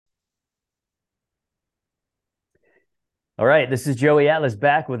All right, this is Joey Atlas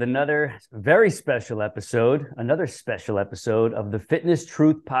back with another special episode of the Fitness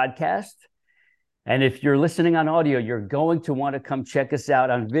Truth Podcast. And if you're listening on audio, you're going to want to come check us out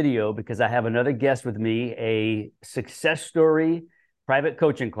on video because I have another guest with me, a success story private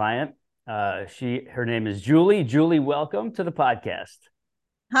coaching client. Her name is Julie. Julie, welcome to the podcast.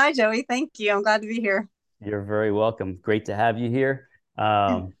 Hi, Joey. Thank you. I'm glad to be here. You're very welcome. Great to have you here.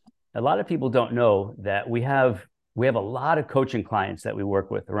 A lot of people don't know that we have a lot of coaching clients that we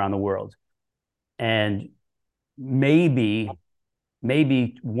work with around the world. And maybe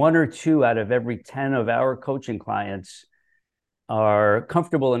one or two out of every 10 of our coaching clients are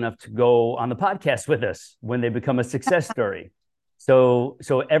comfortable enough to go on the podcast with us when they become a success story. So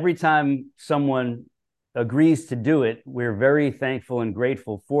every time someone agrees to do it, we're very thankful and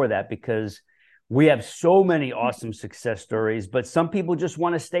grateful for that because we have so many awesome success stories, but some people just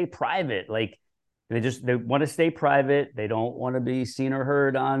want to stay private. Like they want to stay private. They don't want to be seen or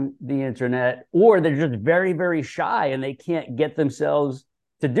heard on the internet, or they're just very, very shy and they can't get themselves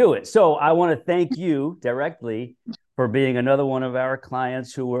to do it. So I want to thank you directly for being another one of our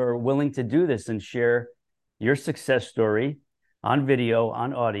clients who are willing to do this and share your success story on video,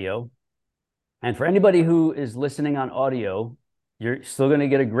 on audio. And for anybody who is listening on audio, you're still going to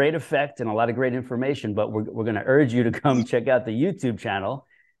get a great effect and a lot of great information, but we're going to urge you to come check out the YouTube channel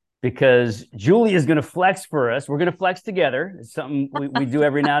because Julie is going to flex for us. We're going to flex together. It's something we do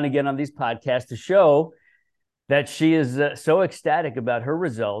every now and again on these podcasts to show that she is so ecstatic about her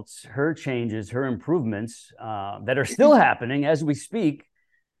results, her changes, her improvements that are still happening as we speak,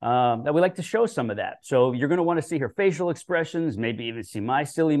 that we like to show some of that. So you're going to want to see her facial expressions, maybe even see my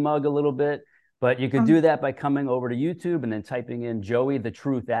silly mug a little bit. But you could do that by coming over to YouTube and then typing in Joey the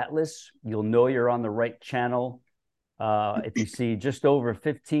Truth Atlas. You'll know you're on the right channel. If you see just over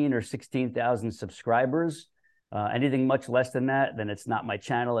 15 or 16,000 subscribers, anything much less than that, then it's not my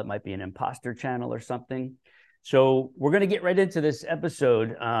channel. It might be an imposter channel or something. So we're going to get right into this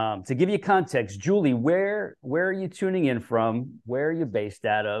episode. To give you context, Julie, where are you tuning in from? Where are you based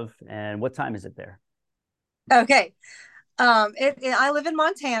out of? And what time is it there? Okay. I live in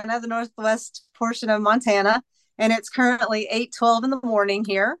Montana, the northwest portion of Montana, and it's currently 8:12 in the morning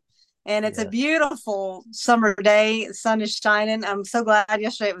here. And it's a Yes. beautiful summer day. The sun is shining. I'm so glad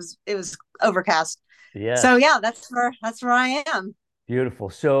yesterday it was overcast. So Yes. yeah, that's where I am. Beautiful.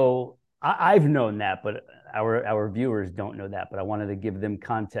 So I've known that, but our viewers don't know that. But I wanted to give them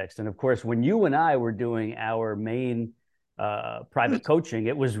context. And of course, when you and I were doing our main private coaching,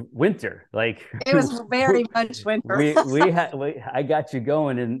 it was winter. Like It was very much winter. I got you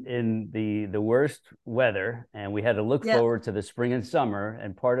going in the worst weather, and we had to look Yep. forward to the spring and summer.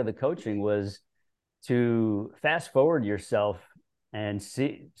 And part of the coaching was to fast forward yourself and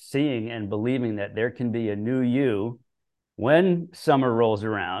seeing and believing that there can be a new you when summer rolls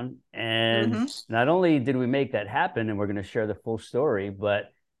around. And Mm-hmm. not only did we make that happen, and we're going to share the full story,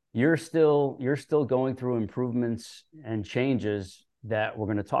 but you're still going through improvements and changes that we're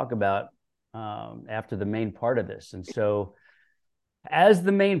going to talk about after the main part of this. And so, as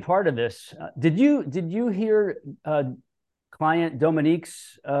the main part of this, did you hear client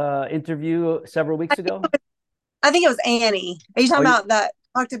Dominique's interview several weeks ago? I think it was Annie. Are you Oh, talking about that?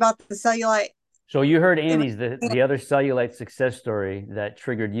 Talked about the cellulite. so you heard It was Annie's the other cellulite success story that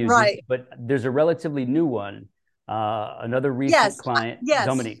triggered you. right. But there's a relatively new one, another recent Yes. client, Yes.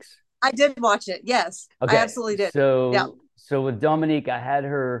 Dominique's. I did watch it. Yes, I Okay, absolutely did. Yeah. so with Dominique, I had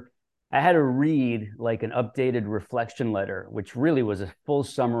her read like an updated reflection letter, which really was a full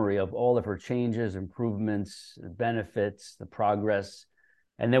summary of all of her changes, improvements, benefits, the progress.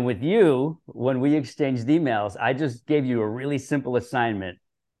 And then with you, when we exchanged emails, I just gave you a really simple assignment.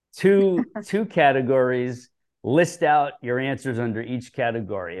 Two categories, list out your answers under each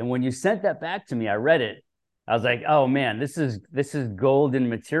category. And when you sent that back to me, I read it. I was like, oh man, this is golden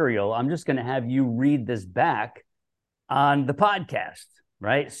material. I'm just going to have you read this back on the podcast,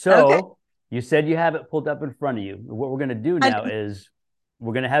 right? Okay. So you said you have it pulled up in front of you. What we're going to do I, now is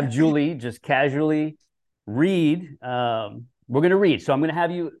we're going to have Julie just casually read. We're going to read. So I'm going to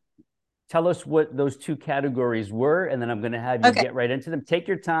have you tell us what those two categories were, and then I'm going to have you okay. get right into them. Take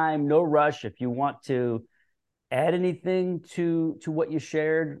your time, no rush. If you want to add anything to what you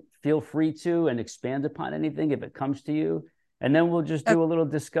shared, feel free to, and expand upon anything if it comes to you. And then we'll just Okay. do a little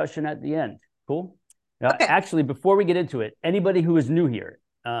discussion at the end. Cool? Okay. Actually, before we get into it, anybody who is new here,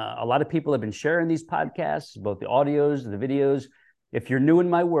 a lot of people have been sharing these podcasts, both the audios, the videos. If you're new in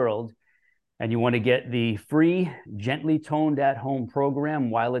my world, and you want to get the free Gently Toned at Home program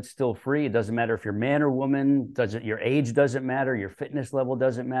while it's still free, it doesn't matter if you're man or woman, your age doesn't matter, your fitness level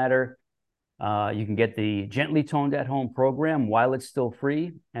doesn't matter. You can get the Gently Toned at Home program while it's still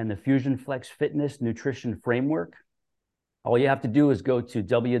free, and the Fusion Flex Fitness Nutrition Framework. All you have to do is go to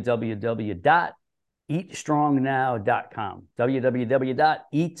www.eatstrongnow.com.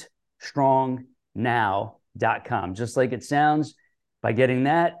 www.eatstrongnow.com. Just like it sounds. By getting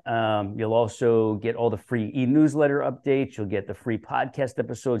that, you'll also get all the free e-newsletter updates. You'll get the free podcast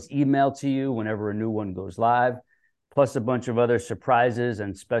episodes emailed to you whenever a new one goes live, plus a bunch of other surprises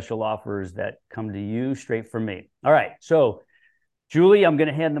and special offers that come to you straight from me. All right. So, Julie, I'm going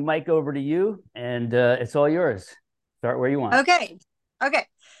to hand the mic over to you, and it's all yours. Start where you want. Okay. Okay.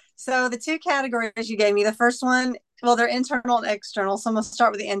 So the two categories you gave me, the first one, well, they're internal and external. So I'm going to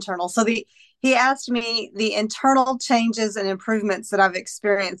start with the internal. So he asked me the internal changes and improvements that I've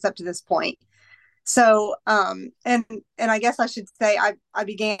experienced up to this point. So and I guess I should say I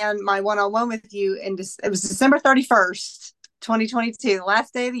began my one-on-one with you it was December 31st, 2022, the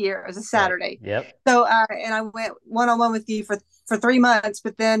last day of the year. It was a Saturday. Right. Yep. So and I went one-on-one with you for 3 months,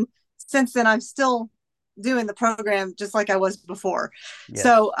 but then since then I'm still doing the program just like I was before. Yes.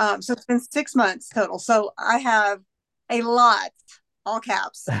 So it's been 6 months total. So I have a lot, all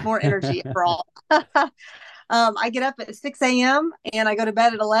caps, more energy for all. I get up at 6 a.m. and I go to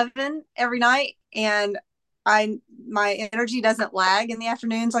bed at 11 every night, and my energy doesn't lag in the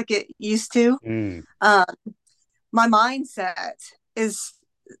afternoons like it used to. My mindset is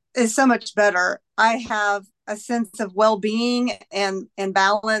so much better. I have a sense of well-being and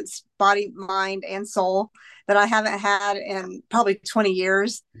balance, body, mind, and soul, that I haven't had in probably 20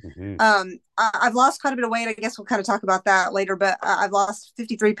 years. I've lost quite a bit of weight. I guess we'll kind of talk about that later, but I've lost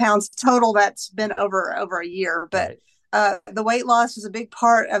 53 pounds total. That's been over a year. But the weight loss was a big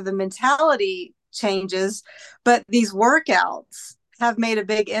part of the mentality changes. But these workouts have made a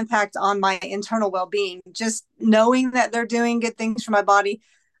big impact on my internal well-being. Just knowing that they're doing good things for my body,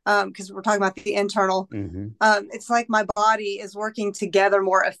 because we're talking about the internal. It's like my body is working together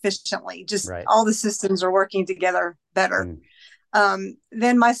more efficiently. Just all the systems are working together better.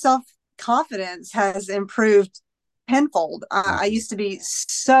 Then my self-confidence has improved tenfold. I used to be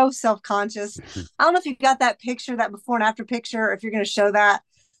so self-conscious. I don't know if you got that picture, that before and after picture, if you're going to show that.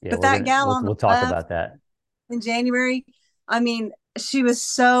 Yeah, but that gal on we'll the talk left about that in January, I mean, she was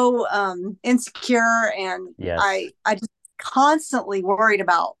so insecure, and I just constantly worried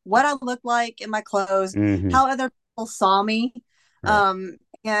about what I looked like in my clothes, how other people saw me.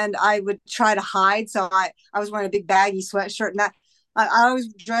 And I would try to hide. So I was wearing a big baggy sweatshirt, and that I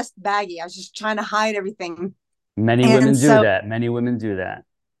always dressed baggy. I was just trying to hide everything. Many women do that. Many women do that.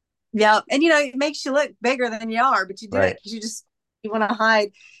 Yeah. And it makes you look bigger than you are, but you do it because you want to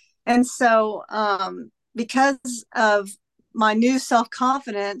hide. And so because of my new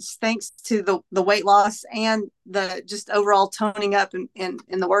self-confidence, thanks to the weight loss and the just overall toning up in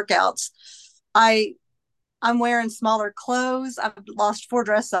the workouts, I'm wearing smaller clothes. I've lost 4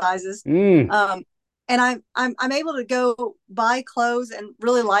 dress sizes. And I'm able to go buy clothes and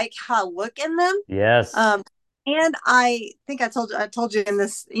really like how I look in them. Yes. And I think I told you in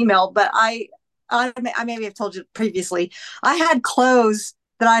this email, but I maybe have told you previously. I had clothes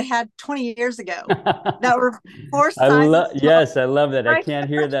that I had 20 years ago that were 4 sizes. Yes, I love that. I can't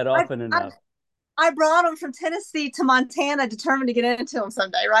hear that often enough. I brought them from Tennessee to Montana, determined to get into them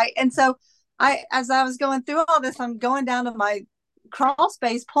someday, right? And so as I was going through all this, I'm going down to my crawl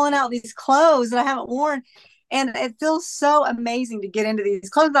space, pulling out these clothes that I haven't worn, and it feels so amazing to get into these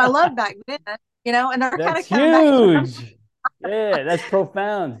clothes that I loved back then, and they're kind of huge. Yeah, that's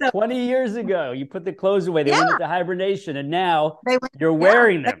profound. So, 20 years ago, you put the clothes away. They went into hibernation, and now you're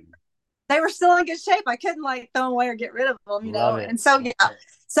wearing them. They were still in good shape. I couldn't throw them away or get rid of them, And so,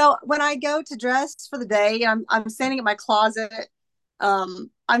 So when I go to dress for the day, I'm standing at my closet.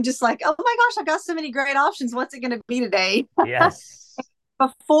 I'm just like, oh my gosh, I've got so many great options. What's it going to be today? Yes.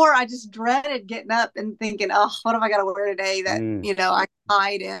 Before, I just dreaded getting up and thinking, oh, what have I got to wear today that, I can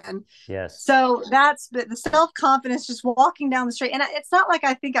hide in. Yes. So that's the self-confidence, just walking down the street. And it's not like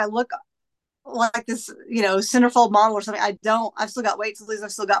I think I look like this, centerfold model or something. I don't. I've still got weight to lose.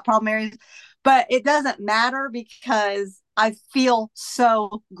 I've still got problem areas. But it doesn't matter because I feel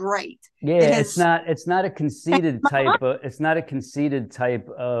so great. Yeah, it's not a conceited type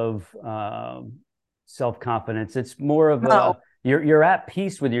of self-confidence. It's more of you're at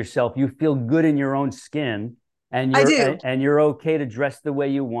peace with yourself. You feel good in your own skin, and you're okay to dress the way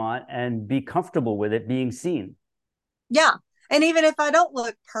you want and be comfortable with it being seen. Yeah. And even if I don't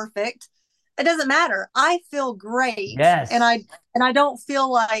look perfect, it doesn't matter. I feel great. Yes. And I don't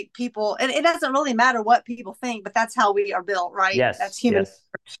feel like people, and it doesn't really matter what people think, but that's how we are built, right? Yes. That's human. Yes.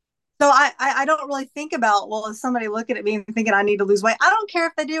 So I don't really think about, well, is somebody looking at me and thinking I need to lose weight? I don't care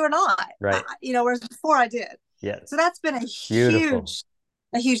if they do or not. Right. Whereas before I did. Yes. So that's been Beautiful.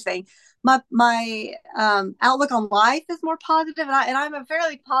 a huge thing. My outlook on life is more positive, and I'm a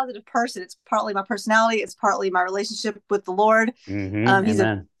fairly positive person. It's partly my personality, it's partly my relationship with the Lord. Mm-hmm. He's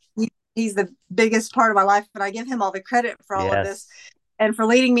Amen. he's the biggest part of my life, and I give him all the credit for all of this Yes. and for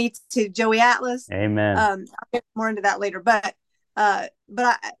leading me to Joey Atlas. Amen. I'll get more into that later, but I'm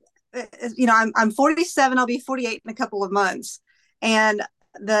 47. I'll be 48 in a couple of months, and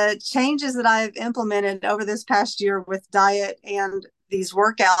the changes that I've implemented over this past year with diet and these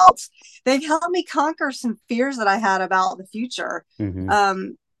workouts, they've helped me conquer some fears that I had about the future.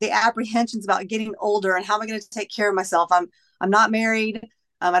 Mm-hmm. The apprehensions about getting older and how am I going to take care of myself. I'm not married.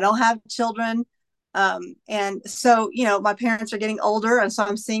 I don't have children. And so, my parents are getting older. And so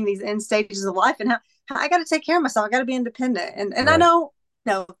I'm seeing these end stages of life and how I got to take care of myself. I got to be independent. And I Right. know,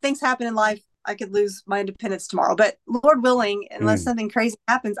 things happen in life. I could lose my independence tomorrow, but Lord willing, unless Mm. something crazy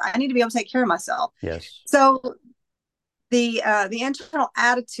happens, I need to be able to take care of myself. Yes. So the internal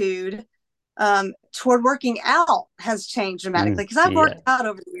attitude toward working out has changed dramatically because I've Yeah. worked out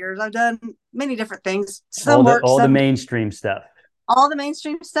over the years. I've done many different things. All Some the work, all the some mainstream stuff. all the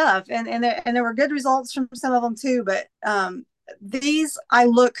mainstream stuff, and there were good results from some of them too. But these I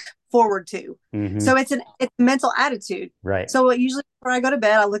look forward to. Mm-hmm. So it's a mental attitude. Right. So usually before I go to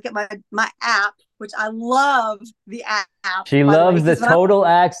bed, I look at my app, which I love the app, She by the way, loves the because when I Total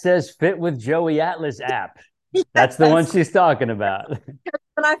Access Fit with Joey Atlas app. That's the one yes, she's talking about.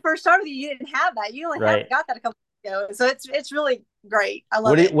 when I first started, you didn't have that. You only Right. got that a couple years ago, so it's really great. I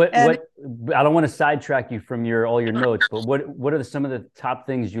What love do you, it, and what I don't want to sidetrack you from your all your notes, but what are some of the top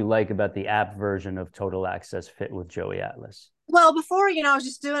things you like about the app version of Total Access Fit with Joey Atlas? well, before I was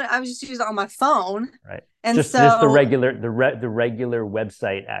just using it on my phone, Right. and Just the so regular the regular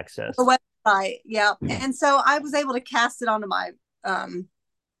website access. the website, yeah, and so I was able to cast it onto my um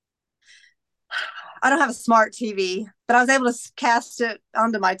I don't have a smart TV, but I was able to cast it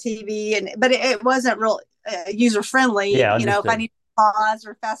onto my TV, but it wasn't real user friendly. Yeah, If I understood. need to pause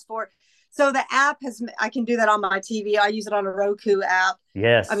or fast forward, so the app I can do that on my TV. I use it on a Roku app.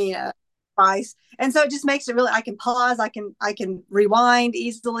 I mean, Yes. device, and so it just makes it really. I can pause. I can rewind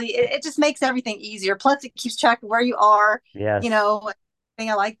easily. It just makes everything easier. Plus, it keeps track of where you are. You Yes. know, I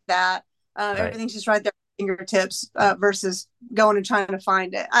think I like that. Right. Everything's just right there fingertips versus going and trying to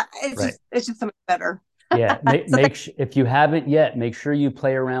find it. Right. It's just so much better. Yeah, So if you haven't yet, make sure you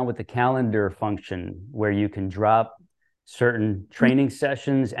play around with the calendar function where you can drop certain training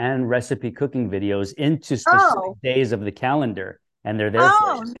sessions and recipe cooking videos into oh, specific days of the calendar, and they're there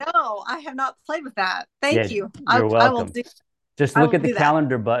for you. oh no, I have not played with that. Yeah, Thank you. you're welcome. Just I look will at the do that.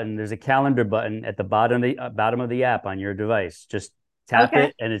 calendar button. There's a calendar button at the bottom of the app on your device. Just tap Okay.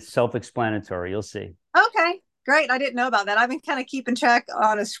 it, and it's self-explanatory. You'll see. Okay. Great. I didn't know about that. I've been kind of keeping track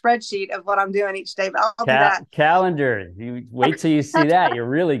on a spreadsheet of what I'm doing each day, but I'll do that. Calendar. You wait till you see that. You're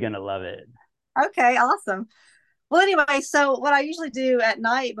really gonna love it. Okay, awesome. Well, anyway, so what I usually do at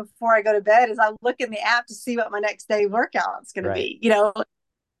night before I go to bed is I look in the app to see what my next day workout's going to Right. be.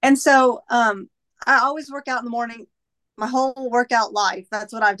 And so I always work out in the morning. My whole workout life,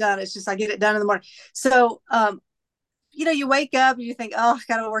 that's what I've done. It's just I get it done in the morning. So you wake up and you think, oh, I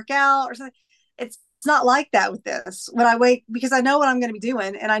got to work out or something. It's not like that with this. When I wake, because I know what I'm going to be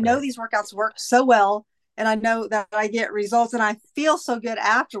doing, and I know Right. these workouts work so well, and I know that I get results, and I feel so good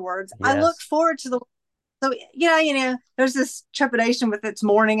afterwards. I look Yes. forward to the so there's this trepidation with it's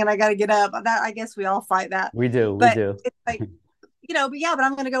morning and I got to get up. That I guess we all fight that, We do. We but do. it's like but yeah, but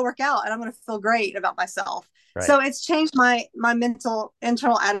I'm going to go work out and I'm going to feel great about myself. Right. So it's changed my mental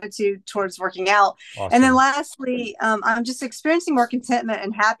internal attitude towards working out. And then Awesome. lastly, I'm just experiencing more contentment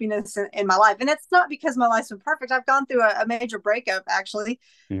and happiness in my life. And it's not because my life's been perfect. I've gone through a major breakup actually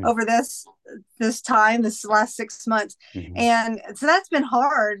Mm-hmm. over this last 6 months. Mm-hmm. And so that's been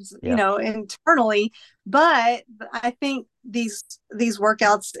hard, Yeah. internally. But I think these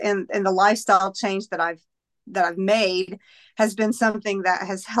workouts and the lifestyle change that I've made has been something that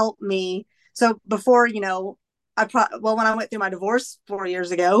has helped me. So before, when I went through my divorce 4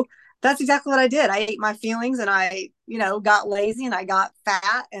 years ago, that's exactly what I did. I ate my feelings and I, got lazy and I got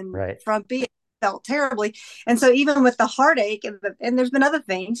fat and Right. frumpy. Felt terribly. And so even with the heartache and there's been other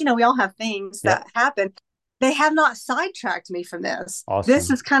things, we all have things Yep. that happen. They have not sidetracked me from this. This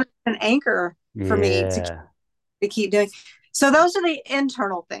Awesome. is kind of an anchor for me Yeah. to keep doing. So those are the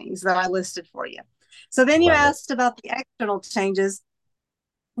internal things that I listed for you. So then you Love it. asked about the external changes.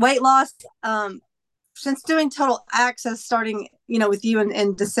 Weight loss, since doing total access starting, with you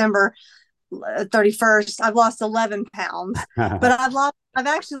in December 31st, I've lost 11 pounds, but I've lost I've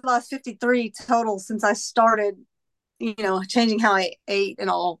actually lost 53 total since I started, changing how I ate and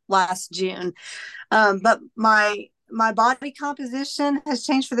all last June. But my body composition has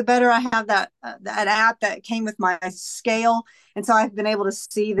changed for the better. I have that app that came with my scale, and so I've been able to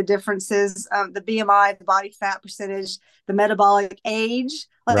see the differences, the BMI, the body fat percentage, the metabolic age.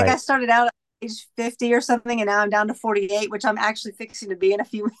 Like I Right. started out at age 50 or something, and now I'm down to 48, which I'm actually fixing to be in a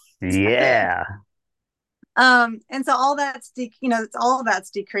few weeks. Yeah. And so all it's all of that's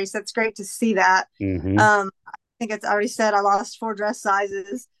decreased. That's great to see that. Hmm. I think it's already said I lost 4 dress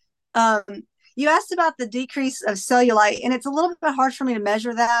sizes. Um, you asked about the decrease of cellulite, and it's a little bit hard for me to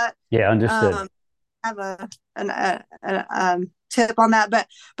measure that. Yeah, understood. I have a tip on that, but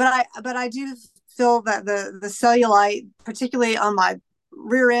I do feel that the cellulite, particularly on my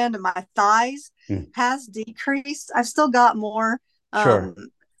rear end and my thighs, Mm. has decreased. I've still got more, Sure. um,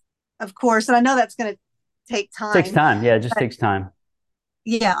 of course, and I know that's going to take Takes time. time. Yeah, it just takes time.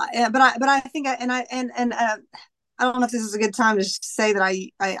 Yeah, but I think I don't know if this is a good time to say that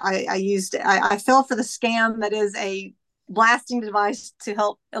I fell for the scam that is a blasting device to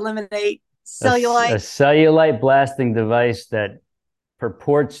help eliminate A cellulite. cellulite blasting device that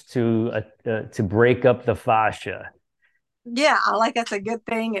purports to break up the fascia. Yeah, like that's a good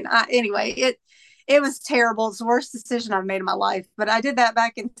thing. And anyway, it was terrible. It's the worst decision I've made in my life. But I did that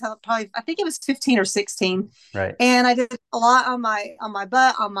back until probably I think it was 15 or 16, Right. and I did a lot on my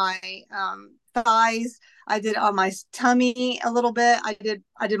butt, on my thighs. I did on my tummy a little bit. I did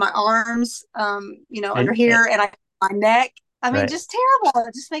my arms, under And here, and my neck. I mean, right. just terrible.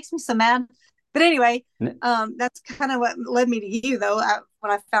 It just makes me so mad. But anyway, that's kind of what led me to you, though,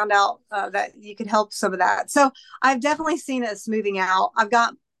 when I found out that you could help some of that. So I've definitely seen it smoothing out. I've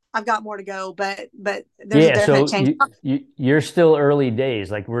got more to go, but there's a Yeah, definite so change. you're still early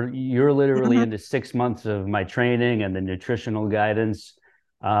days. Like you're literally Mm-hmm, into 6 months of my training and the nutritional guidance.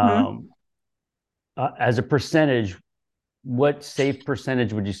 mm-hmm. Um, as a percentage, what safe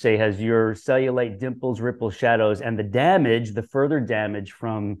percentage would you say has your cellulite dimples, ripples, shadows, and the further damage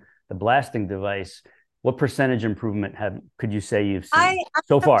from the blasting device? What percentage improvement have could you say you've seen I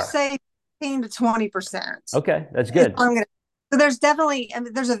so have to far? say 15 to 20% Okay, that's is good. what I'm gonna. So there's definitely, I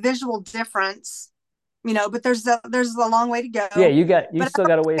mean, there's a visual difference, but there's a long way to Yeah, go. you But still I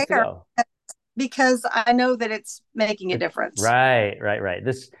got a ways don't to care go. because I know that it's making a difference. Right, right, right.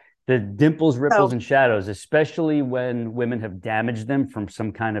 The dimples, ripples, So, and shadows, especially when women have damaged them from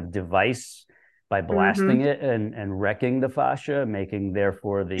some kind of device by mm-hmm, blasting it and wrecking the fascia, making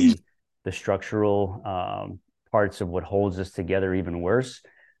therefore the structural parts of what holds us together even worse.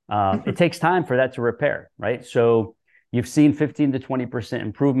 It takes time for that to repair, right? So you've seen 15 to 20%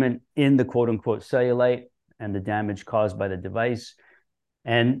 improvement in the quote unquote cellulite and the damage caused by the device.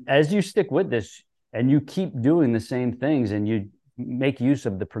 And as you stick with this and you keep doing the same things and you make use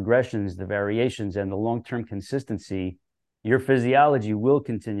of the progressions, the variations, and the long term consistency, your physiology will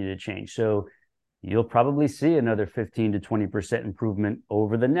continue to change. So you'll probably see another 15 to 20% improvement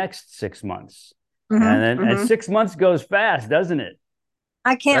over the next 6 months. And mm-hmm, then and mm-hmm. 6 months goes fast, doesn't it?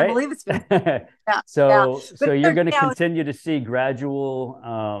 I can't Right. believe it's been. Yeah, yeah. So But you're going to yeah, continue to see gradual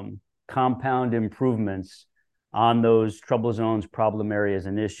compound improvements on those trouble zones, problem areas,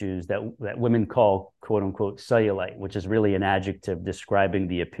 and issues that women call quote unquote cellulite, which is really an adjective describing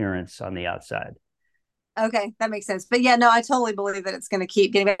the appearance on the outside. okay, that makes sense. But yeah, no, I totally believe that it's going to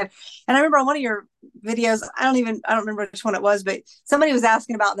keep getting better. And I remember on one of your videos, I don't remember which one it was, but somebody was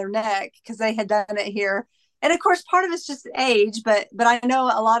asking about their neck because they had done it here. And of course, part of it's just age, but I know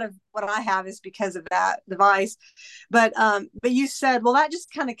a lot of what I have is because of that device. But you said, well, that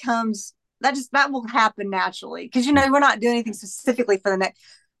just kind of comes, that will happen naturally because we're not doing anything specifically for the neck.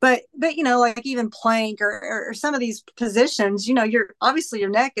 But like even plank or some of these positions, you're obviously your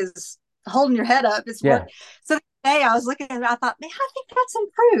neck is holding your head up. It's Yeah. work. So the day I was looking at it, I thought, man, I think that's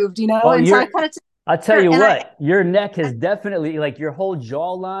improved, Oh, and so I kind of I'll tell you and what, your neck has definitely, like your whole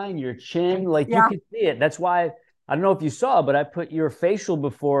jawline, your chin, like you yeah, can see it. That's why I don't know if you saw, but I put your facial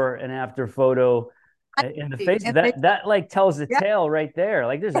before and after photo I in the see. face. And That like tells the yeah, tale right there.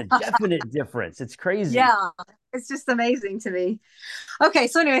 Like there's a definite difference. It's crazy. yeah, it's just amazing to me. Okay,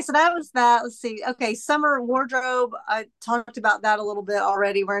 so anyway, so that was that. Let's see. Okay, summer wardrobe. I talked about that a little bit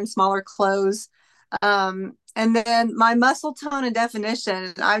already, wearing smaller clothes. And then my muscle tone and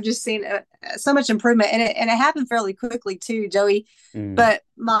definition, I've just seen so much improvement, and it happened fairly quickly too, Joey. Mm, But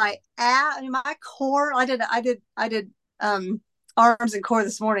I mean, my core, I did arms and core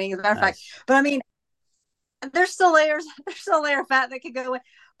this morning, as a matter of fact. nice. But I mean, there's still a layer of fat that could go away.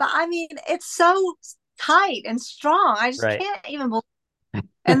 But I mean, it's so tight and strong. I just Right. can't even believe.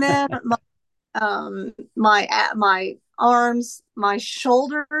 And then my arms, my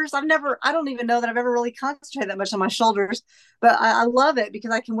shoulders. I don't even know that I've ever really concentrated that much on my shoulders, but I love it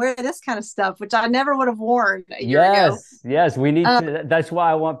because I can wear this kind of stuff, which I never would have worn a year ago. Yes, yes, we need Um, to. That's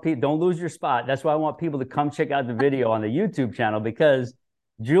why I want people, don't lose your spot. That's why I want people to come check out the video on the YouTube channel, because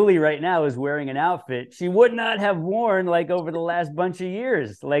Julie right now is wearing an outfit she would not have worn like over the last bunch of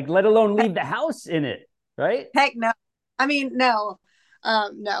years, like let alone leave the house in it, right? Heck no. I mean, no.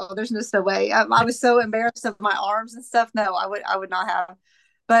 No, there's just no way. I was so embarrassed of my arms and stuff. No, I would not have.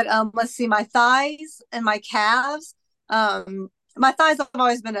 But let's see, my thighs and my calves. My thighs have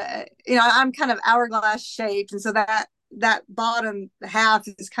always been I'm kind of hourglass shaped, and so that bottom half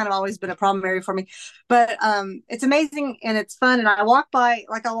has kind of always been a problem area for me. But it's amazing and it's fun. And I walk by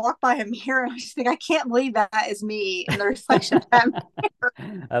a mirror and I just think I can't believe that is me in the reflection of that mirror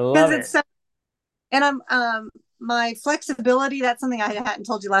I because love it's it. so. And I'm my flexibility, that's something I hadn't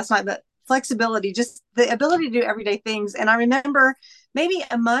told you last night, but flexibility, just the ability to do everyday things. And I remember maybe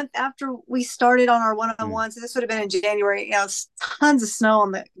a month after we started on our Mm, one-on-one, so this would have been in January, tons of snow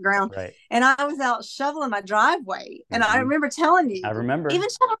on the ground. right. And I was out shoveling my driveway. And I Hmm. remember telling I you, remember. even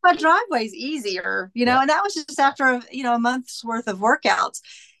shoveling my driveway is easier, Yeah. and that was just after a month's worth of workouts.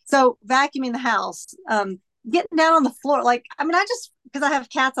 So vacuuming the house, getting down on the floor, like I mean, I just because I have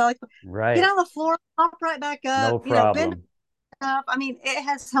cats, I like get Right. on the floor, pop right back up, No bend problem. up. I mean, it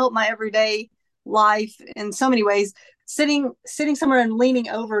has helped my everyday life in so many ways. Sitting somewhere and leaning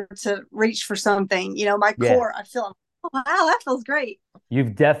over to reach for something, my Yeah. core, I feel, oh, wow, that feels great.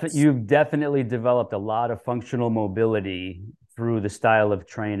 You've definitely developed a lot of functional mobility through the style of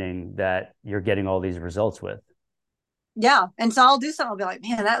training that you're getting all these results with. Yeah. And so I'll do something, I'll be like,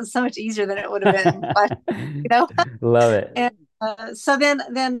 man, that was so much easier than it would have been you know. Love it. And so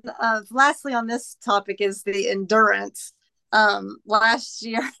then lastly on this topic is the endurance. Last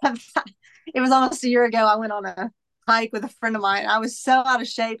year, it was almost a year ago, I went on a hike with a friend of mine. I was so out of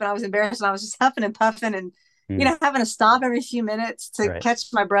shape and I was embarrassed and I was just huffing and puffing and, Mm, having to stop every few minutes to right. catch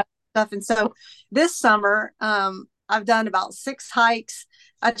my breath and stuff. And so this summer, I've done about 6 hikes.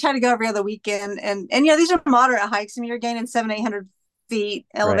 I try to go every other weekend, and these are moderate hikes. I mean, you're gaining 700-800 feet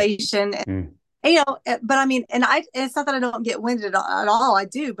Right. elevation, Mm, but I mean, it's not that I don't get winded at all. I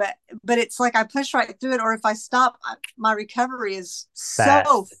do, but it's like I push right through it, or if I stop, my recovery is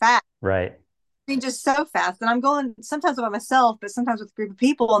so fast. fast. Right. I mean, just so fast. And I'm going sometimes by myself, but sometimes with a group of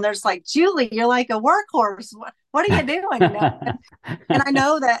people, and they're just like, Julie, you're like a workhorse. What are you doing? And I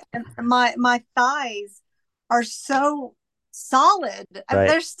know that my thighs are so solid. I mean, Right.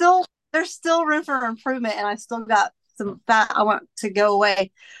 there's still room for improvement, and I still got some fat I want to go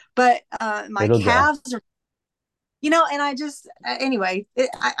away. But my It'll go. calves are, and I just anyway,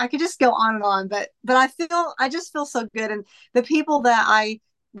 I could just go on and on, but I just feel so good, and the people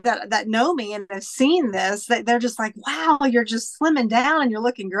that know me and have seen this, that they're just like, wow, you're just slimming down and you're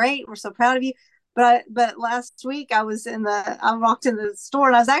looking great. We're so proud of you. But last week I walked in the store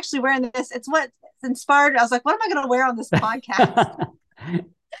and I was actually wearing this. It's what inspired. I was like, what am I going to wear on this podcast?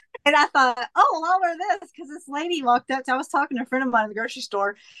 And I thought, oh, well, I'll wear this because this lady walked up to, I was talking to a friend of mine in the grocery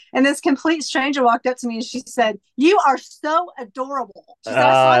store, and this complete stranger walked up to me and she said, you are so adorable. Oh, She said,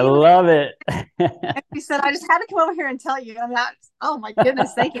 I saw I you in love it. and she said, I just had to come over here and tell you. And that, oh my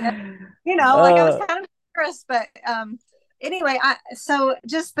goodness, thank you. Like I was uh, kind of embarrassed, but anyway, so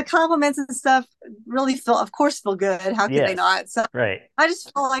just the compliments and stuff really of course, feel good. How could they yes. not? So Right. I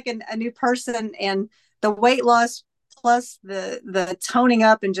just feel like a new person, and the weight loss plus the toning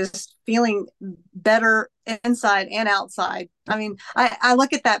up and just feeling better inside and outside. I mean, I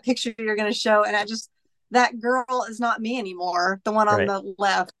look at that picture you're going to show, and that girl is not me anymore. The one on Right. the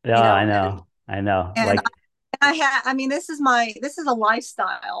left, Yeah, I know. I know. and Like, I mean, this is a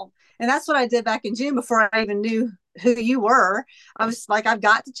lifestyle. And that's what I did back in June before I even knew who you were. I was like, I've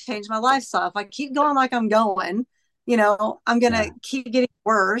got to change my lifestyle. If I keep going like I'm going, I'm going yeah, to keep getting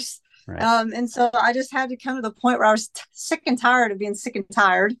worse. right. And so I just had to come to the point where I was sick and tired of being sick and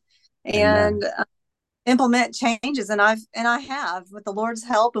tired, Amen. and implement changes. And I have, with the Lord's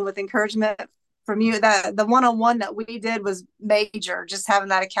help and with encouragement from you. That the one-on-one that we did was major, just having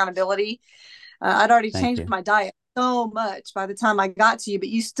that accountability. I'd already Thank changed you. my diet so much by the time I got to you, but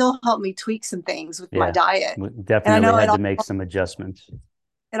you still helped me tweak some things with my Yeah. diet. We And I definitely know had to make some adjustments.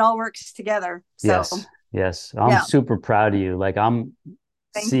 it all works together. So Yes. Yes. I'm yeah, super proud of you. Like, I'm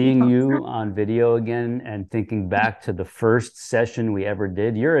thank you. seeing you on video again and thinking back to the first session we ever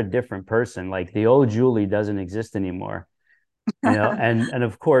did. You're a different person. Like, the old Julie doesn't exist anymore. And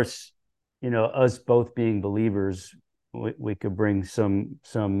of course, us both being believers, we could bring some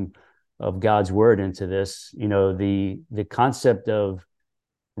of God's word into this. The concept of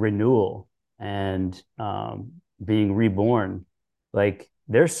renewal and being reborn. Like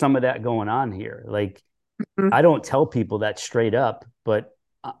there's some of that going on here. Like Mhm. I don't tell people that straight up, but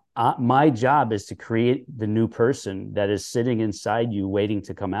my job is to create the new person that is sitting inside you waiting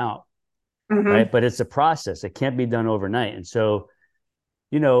to come out, Mhm. right? But it's a process. It can't be done overnight. And so,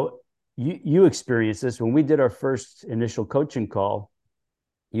 you know, you experienced this when we did our first initial coaching call.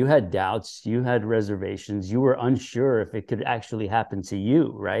 You had doubts, you had reservations, you were unsure if it could actually happen to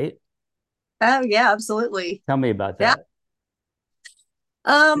you, right? Oh yeah, absolutely. Tell me about Yeah. that.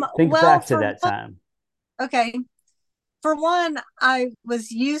 Think Well, back to for that one, time. okay. For one, I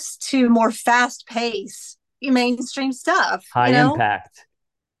was used to more fast pace mainstream stuff, High impact.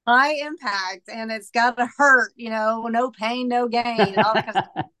 high impact, and it's got to hurt, no pain, no gain, and all that kind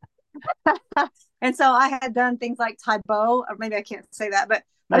of stuff. And so I had done things like Taibo, or maybe I can't say that, but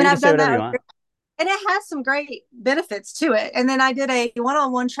No, I mean, you can I've say done whatever you that, want. and it has some great benefits to it. And then I did a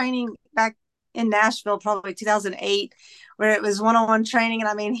one-on-one training back in Nashville, probably 2008, where it was one-on-one training, and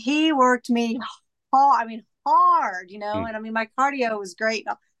I mean, he worked me hard. I mean, hard, Mm. and I mean, my cardio was great.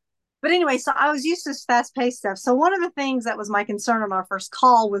 But anyway, so I was used to fast paced stuff. So one of the things that was my concern on our first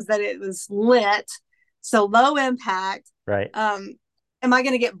call was that it was lit, so low impact. Right. Um, am I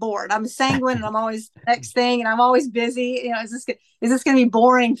going to get bored? I'm sanguine, and I'm always next thing, and I'm always busy. Is this going to be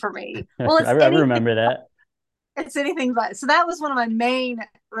boring for me? Well, I remember that. it's anything but. So that was one of my main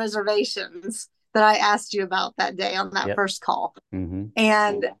reservations that I asked you about that day on that Yep. first call. Mm-hmm.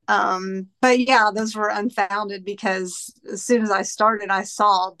 And but yeah, those were unfounded because as soon as I started, I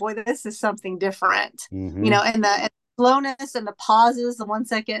saw, boy, this is something different. Mm-hmm. And the slowness and the pauses, the 1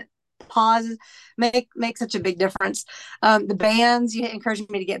 second pauses make such a big difference. The bands, you encouraged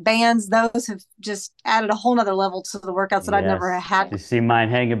me to get bands, those have just added a whole nother level to the workouts that I've never Yes. had. You see mine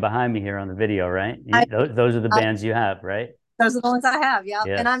hanging behind me here on the video, right? I, Those are the I bands you have, right? Those are the ones I have, yeah.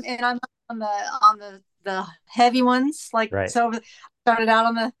 And I'm Yes. and I'm on the heavy ones, like Right. so. Started out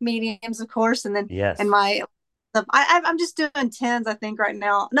on the mediums, of course, and then and Yes. I'm just doing tens, I think, right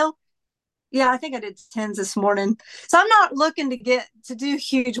now. No, yeah, I think I did tens this morning. So I'm not looking to do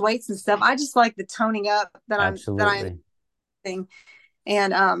huge weights and stuff. I just like the toning up that I'm Absolutely. doing.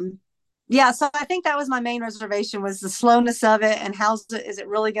 And yeah, so I think that was my main reservation, was the slowness of it, and is it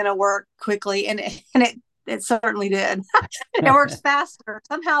really going to work quickly? And it certainly did. It works faster.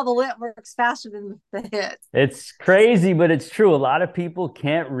 Somehow the lit works faster than the hit. It's crazy, but it's true. A lot of people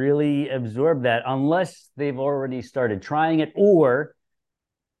can't really absorb that unless they've already started trying it, or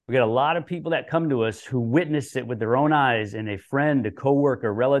we got a lot of people that come to us who witness it with their own eyes, and a friend, a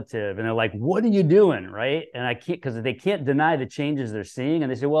coworker, relative, and they're like, "What are you doing?" Right? And I can't, because they can't deny the changes they're seeing,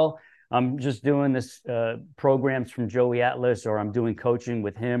 and they say, "Well, I'm just doing this programs from Joey Atlas, or I'm doing coaching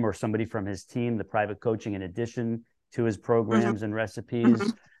with him or somebody from his team, the private coaching in addition to his Mm-hmm. programs and Mm-hmm.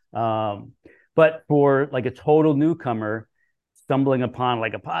 recipes." Um, but for like a total newcomer, stumbling upon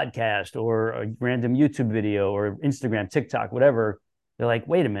like a podcast or a random YouTube video or Instagram, TikTok, whatever, they're like,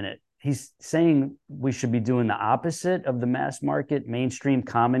 wait a minute. He's saying we should be doing the opposite of the mass market, mainstream,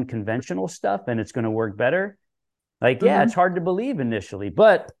 common, conventional stuff, and it's going to work better. Like, yeah, Mm-hmm. it's hard to believe initially,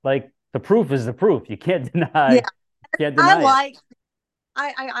 but like the proof is the proof. You can't Yeah, can't I deny it. like.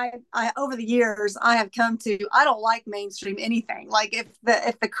 I over the years I have come to, I don't like mainstream anything. Like if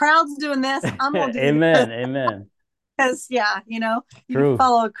the crowd's doing this, I'm gonna do this Amen. Amen. because yeah, you can Truth.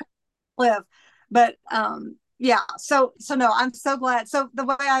 follow a cliff. But yeah, so no, I'm so glad. So the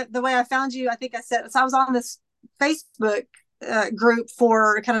way I found you, I think I said, so I was on this Facebook group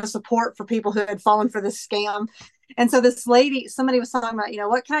for kind of support for people who had fallen for this scam. And so somebody was talking about,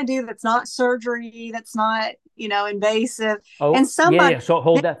 what can I do that's not surgery, that's not, invasive. And Oh, yeah, somebody, yeah. So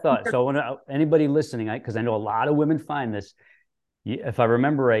hold that thought. So when anybody listening, because I know a lot of women find this, if I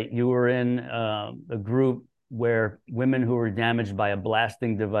remember right, you were in a group where women who were damaged by a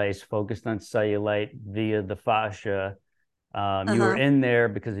blasting device focused on cellulite via the fascia. You were uh-huh. in there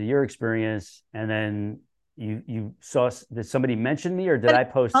because of your experience, and then you saw. Did somebody mention me, or did I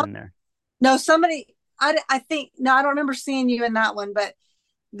post in there? No, somebody, I think, no, I don't remember seeing you in that one, but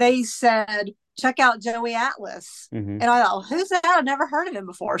they said, check out Joey Atlas. Mm-hmm. And I thought, who's that? I've never heard of him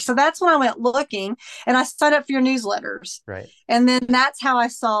before. So that's when I went looking, and I signed up for your newsletters. Right. And then that's how I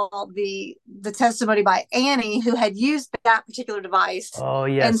saw the testimony by Annie, who had used that particular device. Oh,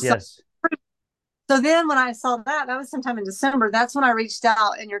 And yes, so yes. so then when I saw that was sometime in December, that's when I reached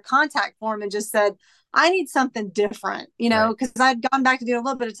out in your contact form and just said, I need something different, Right. because I'd gone back to do a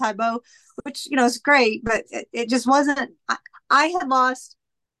little bit of Taibo, which, is great, but it just wasn't. I had lost,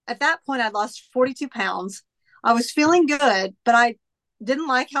 at that point, I'd lost 42 pounds. I was feeling good, but I didn't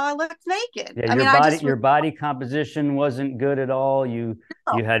like how I looked naked. Yeah, I mean, I just was, your body composition wasn't good at all. You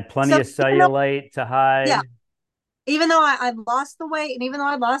no. had plenty So, of cellulite to yeah, hide. even though I lost the weight and even though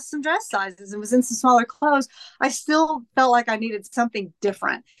I lost some dress sizes and was in some smaller clothes, I still felt like I needed something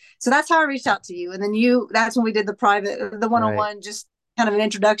different. So that's how I reached out to you. And then that's when we did the private, the one on Right. one, just kind of an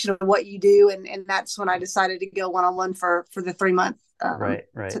introduction of what you do. And that's when I decided to go one on one for the 3 month Right,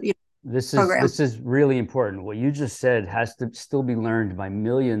 right. you know, This is program. this is really important. What you just said has to still be learned by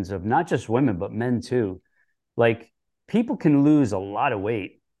millions of not just women, but men too. Like people can lose a lot of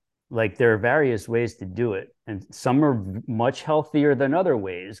weight. Like there are various ways to do it. And some are much healthier than other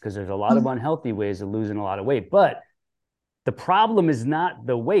ways because there's a lot of Mm-hmm. unhealthy ways of losing a lot of weight. But the problem is not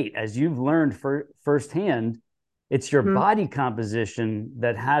the weight, as you've learned firsthand. It's your Mm-hmm. body composition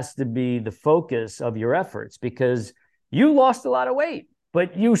that has to be the focus of your efforts because you lost a lot of weight,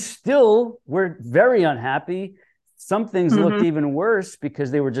 but you still were very unhappy. Some things looked Mm-hmm. even worse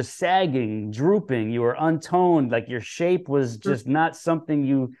because they were just sagging, drooping. You were untoned, like your shape was just not something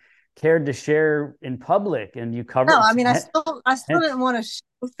you cared to share in public, and you No, covered. I mean, I still didn't want to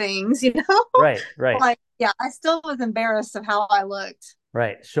show things, Right, right. like, yeah, I still was embarrassed of how I looked.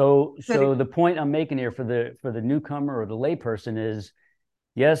 Right. So But so the point I'm making here for the newcomer or the layperson is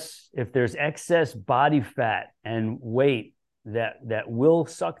yes, if there's excess body fat and weight that will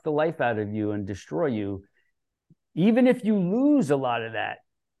suck the life out of you and destroy you, even if you lose a lot of that,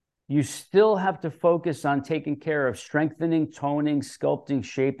 you still have to focus on taking care of strengthening, toning, sculpting,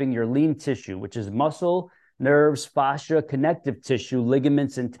 shaping your lean tissue, which is muscle, nerves, fascia, connective tissue,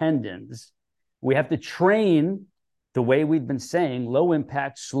 ligaments, and tendons. We have to train the way we've been saying, low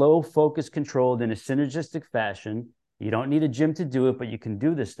impact, slow, focus, controlled in a synergistic fashion. You don't need a gym to do it, but you can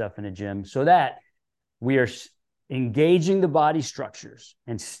do this stuff in a gym so that we are engaging the body structures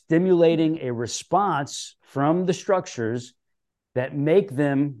and stimulating a response from the structures that make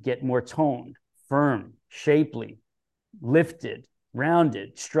them get more toned, firm, shapely, lifted,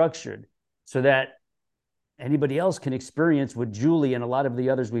 rounded, structured, so that anybody else can experience what Julie and a lot of the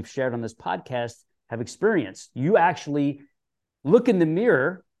others we've shared on this podcast have experienced. You actually look in the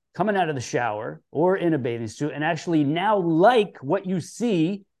mirror coming out of the shower or in a bathing suit and actually now like what you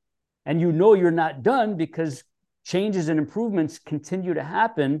see, and you know you're not done because changes and improvements continue to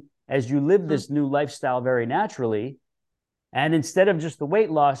happen as you live this new lifestyle very naturally. And instead of just the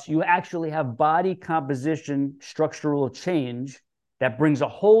weight loss, you actually have body composition structural change that brings a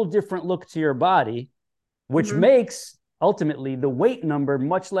whole different look to your body, which mm-hmm. makes ultimately the weight number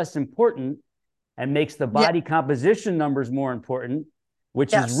much less important and makes the Yeah, body composition numbers more important,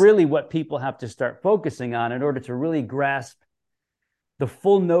 which is yes. really what people have to start focusing on in order to really grasp the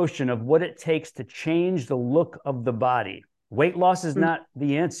full notion of what it takes to change the look of the body. Weight loss is Mm-hmm. not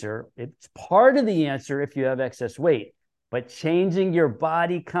the answer. It's part of the answer if you have excess weight, but changing your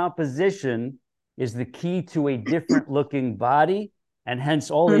body composition is the key to a different looking body, and hence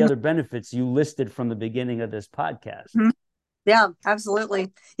all the Mm-hmm. other benefits you listed from the beginning of this podcast. Mm-hmm. Yeah,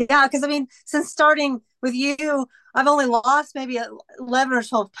 absolutely. Yeah, because I mean, since starting with you, I've only lost maybe 11 or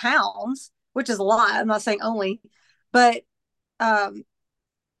 12 pounds, which is a lot. I'm not saying only, but um,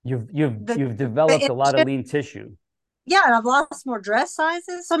 You've you've the, you've the developed a lot of lean tissue. yeah, and I've lost more dress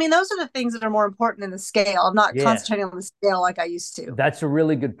sizes. So I mean, those are the things that are more important than the scale. I'm not Yeah, concentrating on the scale like I used to. that's a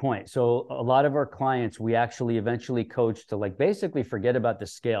really good point. So a lot of our clients, we actually eventually coach to like basically forget about the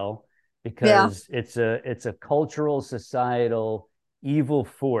scale Yeah. because it's a cultural, societal evil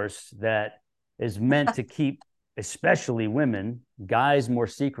force that is meant to keep especially women, guys more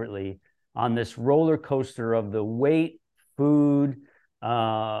secretly, on this roller coaster of the weight, food,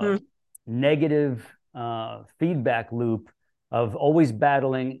 uh, Mm-hmm. negative feedback loop of always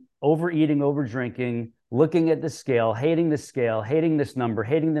battling, overeating, over drinking, looking at the scale, hating this number,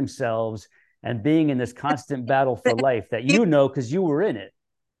 hating themselves, and being in this constant battle for life that you know because you were in it.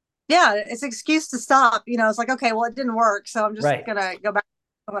 Yeah, it's an excuse to stop. It's like, okay, well, it didn't work, so I'm just Right. gonna go back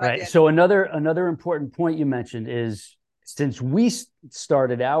to what I Right. did. So another important point you mentioned is since we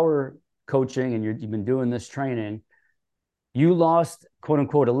started our coaching and you've been doing this training, you lost quote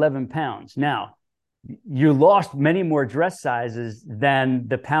unquote 11 pounds. Now, you lost many more dress sizes than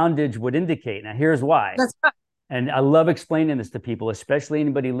the poundage would indicate. Now, here's why. That's right. And I love explaining this to people, especially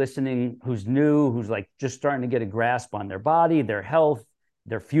anybody listening who's new, who's like just starting to get a grasp on their body, their health,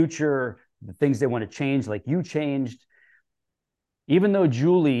 their future, the things they want to change, like you changed. Even though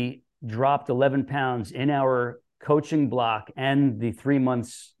Julie dropped 11 pounds in our coaching block and the 3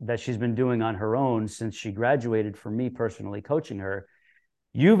 months that she's been doing on her own since she graduated from me personally coaching her,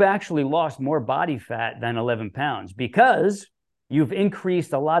 you've actually lost more body fat than 11 pounds because you've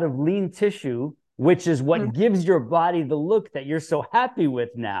increased a lot of lean tissue, which is what gives your body the look that you're so happy with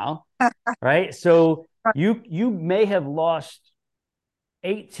now, right? So Right. you may have lost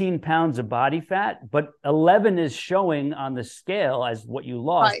 18 pounds of body fat, but 11 is showing on the scale as what you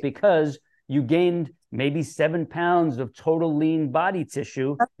lost Right. because you gained maybe 7 pounds of total lean body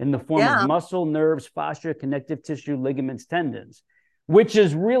tissue in the form of Yeah. muscle, nerves, fascia, connective tissue, ligaments, tendons, which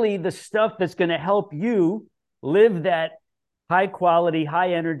is really the stuff that's going to help you live that high quality,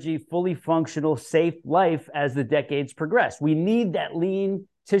 high energy, fully functional, safe life as the decades progress. We need that lean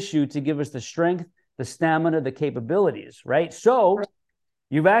tissue to give us the strength, the stamina, the capabilities, right? So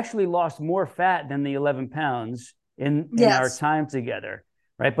you've actually lost more fat than the 11 pounds in our Yes. time together,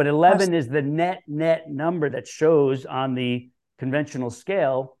 right? But 11 is the net number that shows on the conventional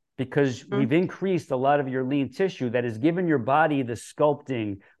scale because we've increased a lot of your lean tissue that has given your body the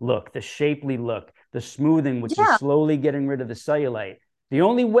sculpting look, the shapely look, the smoothing, which is Yeah. slowly getting rid of the cellulite. The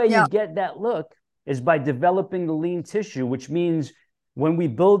only way you Yeah. get that look is by developing the lean tissue, which means when we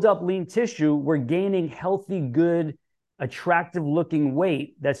build up lean tissue, we're gaining healthy, good, attractive looking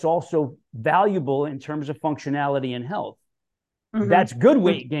weight that's also valuable in terms of functionality and health. Mm-hmm. That's good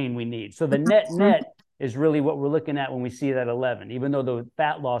weight gain we need. So the Mm-hmm. net is really what we're looking at when we see that 11, even though the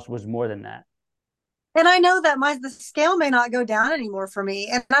fat loss was more than that. And I know that the scale may not go down anymore for me.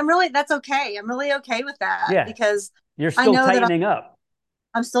 And that's okay. I'm really okay with that Yeah, because you're I still know that tightening up.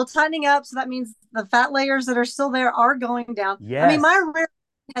 I'm still tightening up. So that means the fat layers that are still there are going down. I mean, my Yes. rear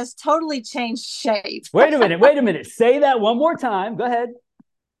has totally changed shape. Wait a minute. Say that one more time. Go ahead.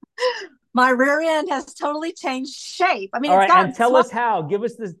 My rear end has totally changed shape. I mean, All it's right, and gotten tell small. us how. Give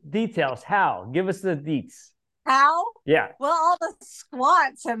us the details. How? Give us the deets. How? Yeah. Well, all the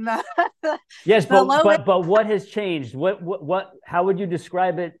squats and the, Yes, the low end. but what has changed? What how would you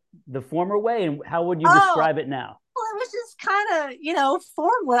describe it the former way and how would you Oh, describe it now? well, it was just kind of,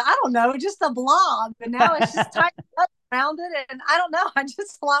 formless. I don't know, just a blob. And now it's just tight up around it. And I don't know. I'm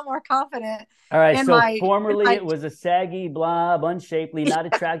just a lot more confident All right, in so my, in formerly my, it was a saggy blob, unshapely, not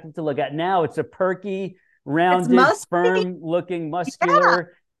attractive to look at. Now it's a perky, it's rounded, musky. firm looking, Yeah.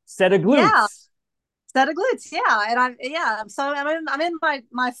 muscular set of Yeah. glutes. Set of glutes. Yeah. And yeah. So I'm in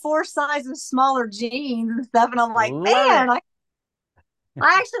my four sizes smaller jeans and stuff. And I'm like, Love man, it.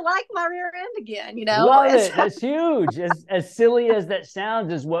 I actually like my rear end again, Love It's, it. That's huge. As silly as that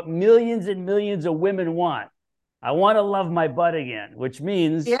sounds, is what millions and millions of women want. I want to love my butt again, which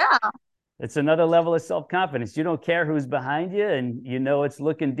means yeah. it's another level of self-confidence. You don't care who's behind you and you know it's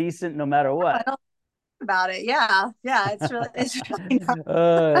looking decent no matter I what. don't think about it. Yeah. Yeah. It's really nice.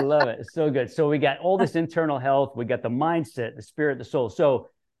 Oh, I love it. So good. So we got all this internal health, we got the mindset, the spirit, the soul. So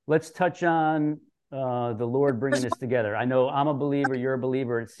let's touch on the Lord bringing this together. I know I'm a believer, you're a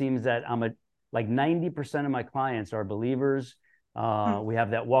believer. It seems that I'm a like 90% of my clients are believers. We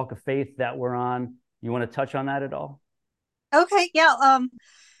have that walk of faith that we're on. You want to touch on that at all? Okay. Yeah.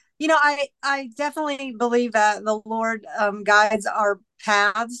 I definitely believe that the Lord guides our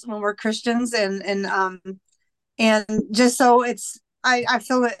paths when we're Christians, and just so it's I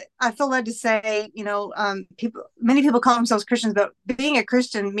feel led to say, many people call themselves Christians, but being a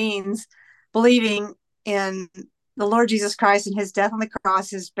Christian means believing in the Lord Jesus Christ and his death on the cross,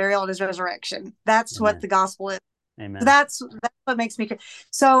 his burial, and his resurrection. That's what Amen. the gospel is. So Amen. that's what makes me.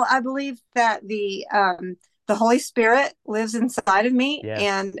 So I believe that the Holy Spirit lives inside of me, Yes.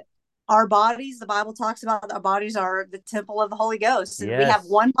 and our bodies. The Bible talks about our bodies are the temple of the Holy Ghost, and we have Yes.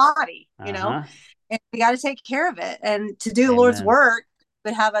 one body. Uh-huh. And we got to take care of it. And to do the Lord's Amen. work,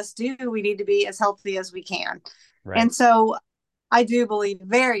 but have us do, we need to be as healthy as we can. Right. And so I do believe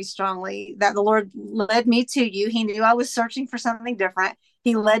very strongly that the Lord led me to you. He knew I was searching for something different.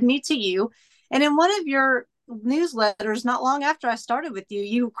 He led me to you. And in one of your newsletters, not long after I started with you,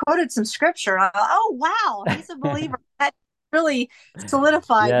 you quoted some scripture. Oh, wow, he's a believer. That really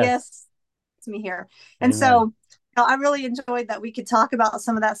solidified, Yes. yes, it's me here. And Amen. so I really enjoyed that we could talk about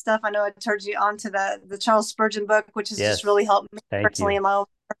some of that stuff. I know I turned you on to the Charles Spurgeon book, which has just Yes. really helped me Thank personally you. in my own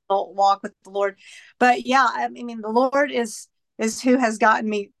personal walk with the Lord. But yeah, I mean, the Lord is who has gotten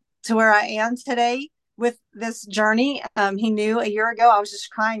me to where I am today with this journey. He knew a year ago I was just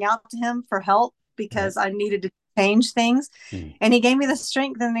crying out to him for help Right. because I needed to change things, Hmm. and he gave me the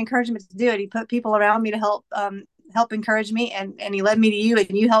strength and the encouragement to do it. He put people around me to help encourage me, and he led me to you,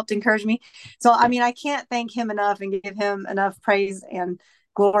 and you helped encourage me. So I mean, I can't thank him enough and give him enough praise and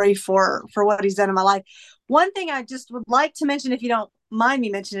glory for what he's done in my life. One thing I just would like to mention, if you don't mind me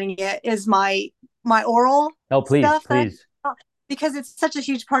mentioning it, is my oral Oh, please, stuff that please. because it's such a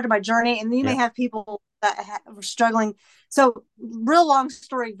huge part of my journey, and you may Yeah. have people that were struggling. So real long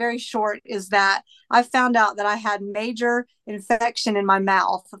story very short is that I found out that I had major infection in my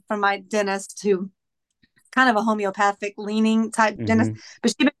mouth from my dentist, who kind of a homeopathic leaning type dentist, Mm-hmm. but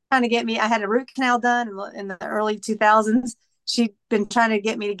she been trying to get me. I had a root canal done in the early 2000s, she'd been trying to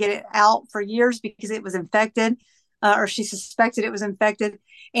get me to get it out for years because it was infected, or she suspected it was infected.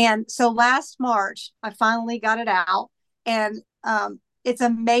 And so last March, I finally got it out, and it's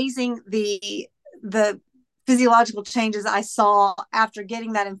amazing the physiological changes I saw after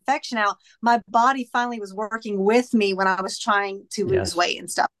getting that infection out. My body finally was working with me when I was trying to lose Yes. weight and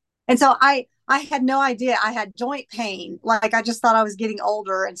stuff. And so I had no idea. I had joint pain. Like I just thought I was getting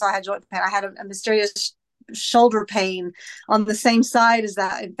older, and so I had joint pain. I had a mysterious shoulder pain on the same side as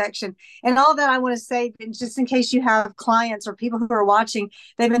that infection. And all that I want to say, just in case you have clients or people who are watching,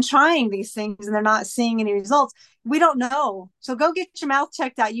 they've been trying these things and they're not seeing any results. We don't know. So go get your mouth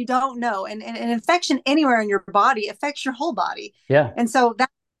checked out. You don't know. And an infection anywhere in your body affects your whole body. Yeah. And so that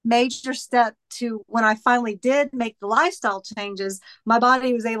major step to when I finally did make the lifestyle changes, my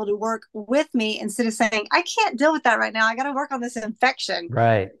body was able to work with me instead of saying, I can't deal with that right now. I got to work on this infection.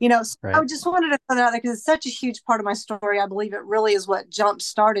 Right. So I Right. just wanted to put that out there because it's such a huge part of my story. I believe it really is what jump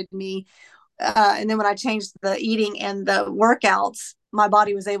started me. And then when I changed the eating and the workouts, my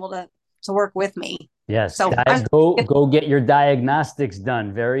body was able to work with me. Yes, So guys, go get your diagnostics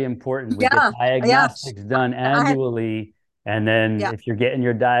done. Very important. We get yeah, yeah, diagnostics done I had, annually, and then yeah, if you're getting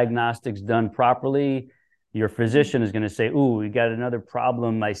your diagnostics done properly, your physician is going to say, "Ooh, we got another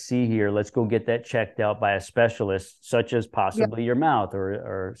problem I see here. Let's go get that checked out by a specialist, such as yeah, possibly your mouth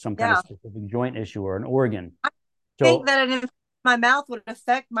or some kind of yeah. specific joint issue or an organ." I think So, that my mouth would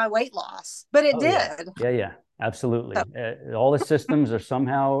affect my weight loss, but it oh yeah, did. yeah, yeah, So, absolutely. All the systems are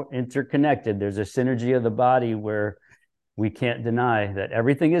somehow interconnected. There's a synergy of the body where we can't deny that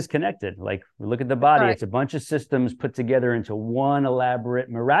everything is connected. Like we look at the body, right. it's a bunch of systems put together into one elaborate,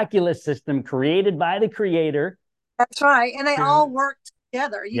 miraculous system created by the creator. That's right. And they all To, work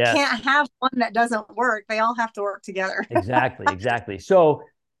together. You yes, can't have one that doesn't work. They all have to work together. exactly, exactly. So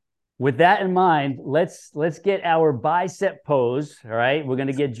with that in mind, let's get our bicep pose. All right. We're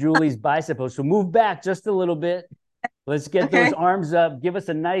gonna get Julie's bicep pose. So move back just a little bit. Let's get those Okay. arms up. Give us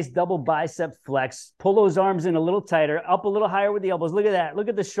a nice double bicep flex. Pull those arms in a little tighter, up a little higher with the elbows. Look at that. Look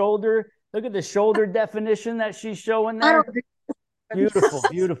at the shoulder. Look at the shoulder definition that she's showing I don't there. Beautiful,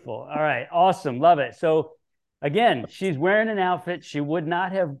 beautiful. All right, awesome. Love it. So, again, she's wearing an outfit she would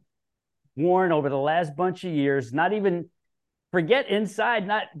not have worn over the last bunch of years, not even forget inside,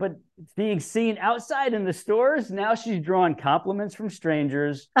 not but being seen outside in the stores. Now she's drawing compliments from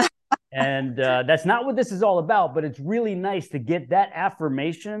strangers. And that's not what this is all about, but it's really nice to get that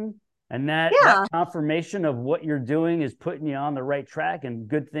affirmation and that yeah, confirmation of what you're doing is putting you on the right track and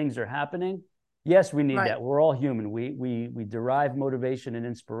good things are happening. Yes, we need right. that. We're all human. We derive motivation and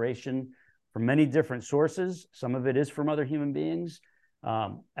inspiration from many different sources. Some of it is from other human beings.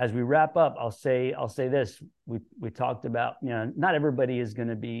 As we wrap up, I'll say this: we talked about, not everybody is going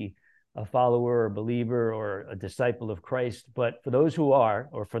to be a follower or believer or a disciple of Christ. But for those who are,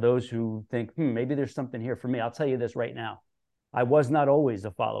 or for those who think, maybe there's something here for me, I'll tell you this right now. I was not always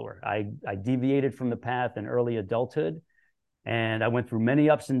a follower. I deviated from the path in early adulthood, and I went through many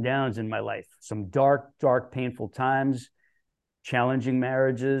ups and downs in my life. Some dark, dark, painful times, challenging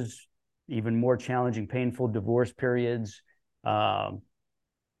marriages, even more challenging, painful divorce periods, um,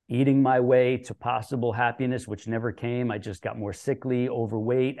 eating my way to possible happiness, which never came. I just got more sickly,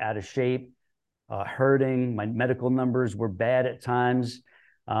 overweight, out of shape, hurting. My medical numbers were bad at times.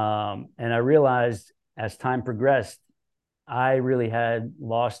 And I realized as time progressed, I really had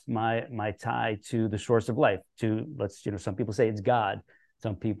lost my tie to the source of life. Some people say it's God.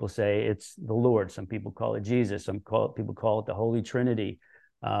 Some people say it's the Lord. Some people call it Jesus. People call it the Holy Trinity.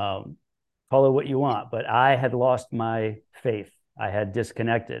 Call it what you want. But I had lost my faith. I had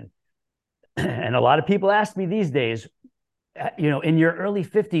disconnected. And a lot of people ask me these days, in your early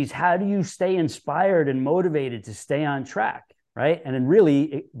 50s, how do you stay inspired and motivated to stay on track? Right. And then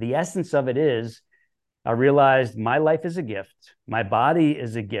really, the essence of it is I realized my life is a gift. My body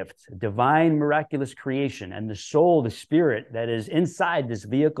is a gift, a divine, miraculous creation. And the soul, the spirit that is inside this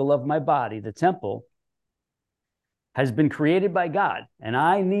vehicle of my body, the temple, has been created by God. And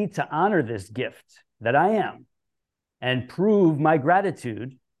I need to honor this gift that I am and prove my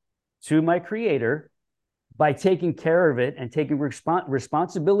gratitude to my creator by taking care of it and taking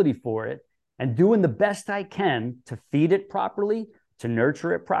responsibility for it and doing the best I can to feed it properly, to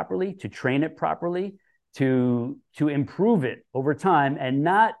nurture it properly, to train it properly, to improve it over time and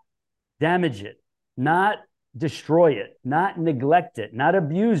not damage it, not destroy it, not neglect it, not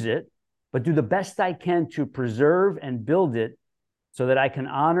abuse it, but do the best I can to preserve and build it so that I can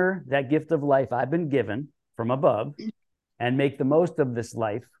honor that gift of life I've been given from above and make the most of this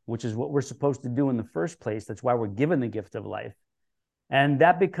life, which is what we're supposed to do in the first place. That's why we're given the gift of life. And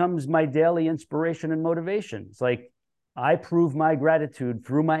that becomes my daily inspiration and motivation. It's like, I prove my gratitude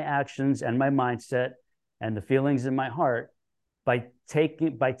through my actions and my mindset and the feelings in my heart by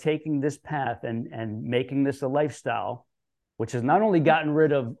taking this path and making this a lifestyle, which has not only gotten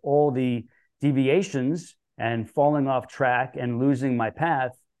rid of all the deviations and falling off track and losing my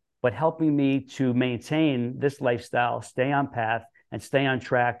path, but helping me to maintain this lifestyle, stay on path, and stay on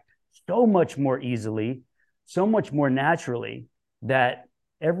track so much more easily, so much more naturally, that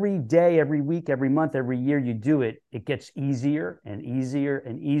every day, every week, every month, every year you do it, it gets easier and easier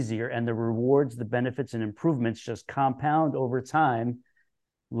and easier. And the rewards, the benefits, and improvements just compound over time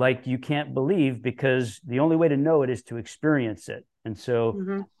like you can't believe, because the only way to know it is to experience it. And so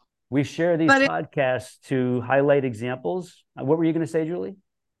Mm-hmm. we share these But podcasts to highlight examples. What were you going to say, Julie?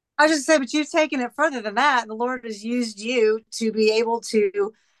 I was just say, but you've taken it further than that. The Lord has used you to be able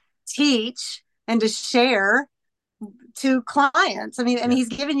to teach and to share to clients. I mean, Yeah. He's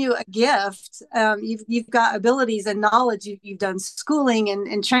given you a gift. You've got abilities and knowledge. You've done schooling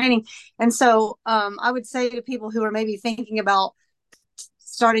and training, and so I would say to people who are maybe thinking about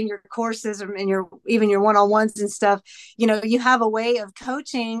starting your courses and your even your one-on-ones and stuff, you have a way of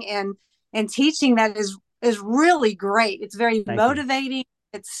coaching and teaching that is really great. It's very Thank you. motivating.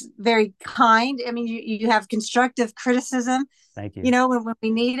 It's very kind. I mean, you have constructive criticism, Thank you. when we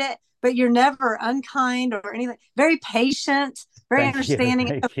need it, but you're never unkind or anything. Very patient, very Thank you. understanding.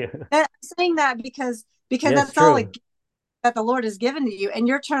 Thank you. I'm saying that because Yeah, it's that's all true. that the Lord has given to you, and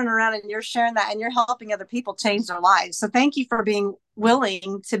you're turning around and you're sharing that, and you're helping other people change their lives. So thank you for being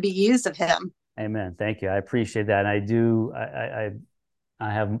willing to be used of Him. Amen. Thank you. I appreciate that. And I do.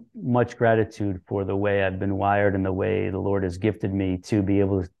 I have much gratitude for the way I've been wired and the way the Lord has gifted me to be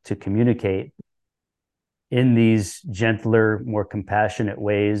able to communicate in these gentler, more compassionate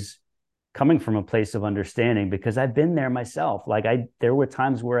ways, coming from a place of understanding, because I've been there myself. There were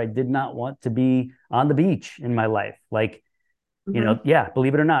times where I did not want to be on the beach in my life. Mm-hmm. Yeah,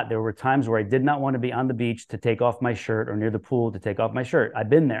 believe it or not, there were times where I did not want to be on the beach to take off my shirt, or near the pool to take off my shirt.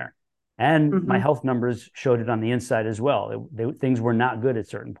 I've been there. And my Mm-hmm. health numbers showed it on the inside as well. Things were not good at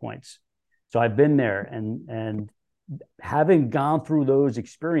certain points. So I've been there, and having gone through those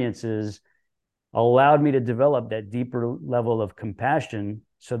experiences allowed me to develop that deeper level of compassion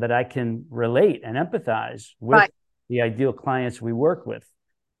so that I can relate and empathize with Right. the ideal clients we work with.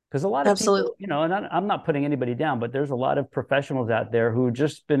 Because a lot of Absolutely. people, and I'm not putting anybody down, but there's a lot of professionals out there who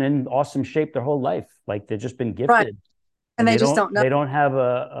just been in awesome shape their whole life. Like they've just been Right. gifted, And and they they just don't don't know. they don't have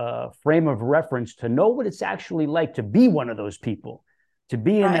a frame of reference to know what it's actually like to be one of those people, to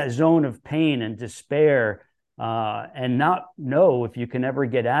be in Right. that zone of pain and despair, and not know if you can ever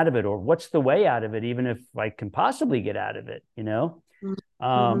get out of it, or what's the way out of it, even if I can possibly get out of it.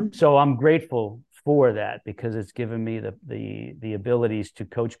 Mm-hmm. So I'm grateful for that, because it's given me the abilities to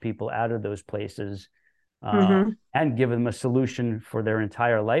coach people out of those places, Mm-hmm. and give them a solution for their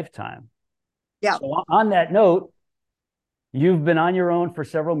entire lifetime. Yeah. So on that note, you've been on your own for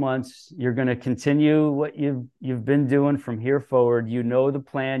several months. You're going to continue what you've been doing from here forward. You know the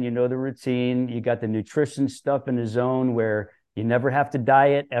plan, you know the routine. You got the nutrition stuff in the zone where you never have to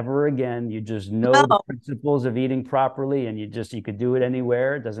diet ever again. You just know the No. principles of eating properly, and you could do it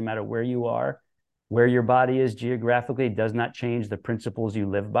anywhere. It doesn't matter where you are, where your body is geographically. It does not change the principles you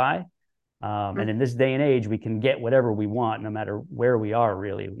live by. And in this day and age, we can get whatever we want, no matter where we are,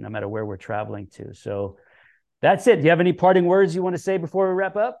 really, no matter where we're traveling to. So that's it. Do you have any parting words you want to say before we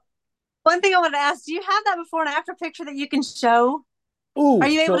wrap up? One thing I wanted to ask: do you have that before and after picture that you can show? Are Ooh,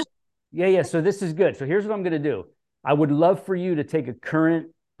 you able to? so yeah. So this is good. So here's what I'm going to do. I would love for you to take a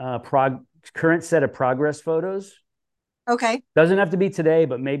current set of progress photos. Okay. Doesn't have to be today,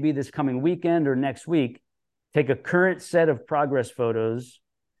 but maybe this coming weekend or next week. Take a current set of progress photos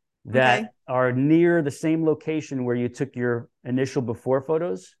Okay. that are near the same location where you took your initial before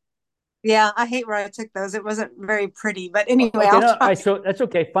photos. Yeah, I hate where I took those. It wasn't very pretty, but anyway, Okay, I'll no, all try. right, so that's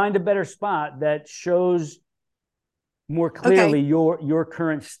okay. Find a better spot that shows more Okay. clearly your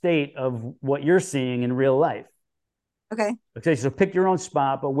current state of what you're seeing in real life. Okay. Okay, so pick your own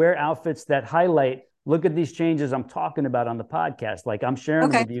spot, but wear outfits that highlight. Look at these changes I'm talking about on the podcast, like I'm sharing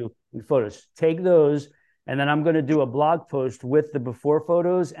Okay. with you in photos. Take those, and then I'm going to do a blog post with the before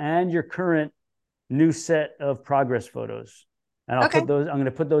photos and your current new set of progress photos. And I'll Okay. put those. I'm going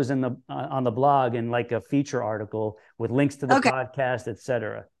to put those in the on the blog in like a feature article with links to the Okay. podcast,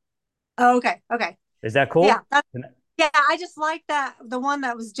 etc. Okay. Okay. Is that Yeah. cool? Yeah. I just like that. The one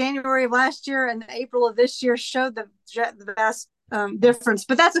that was January of last year and April of this year showed the best difference,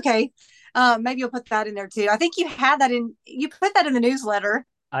 but that's okay. Maybe you'll put that in there too. I think you put that in the newsletter,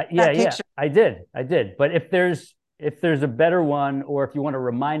 Yeah, that yeah, picture. I did. But if if there's a better one, or if you want to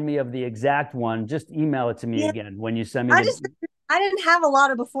remind me of the exact one, just email it to me Yeah, again when you send me I the. just I didn't have a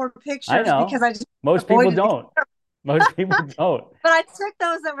lot of before I pictures because know I just most people avoided the don't. Most people don't. but I took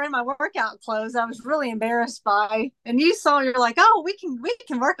those that were in my workout clothes. I was really embarrassed by, and you saw, you're like, oh, we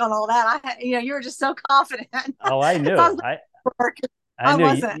can work on all that. You were just so confident. Oh, I So I knew. was like, I I knew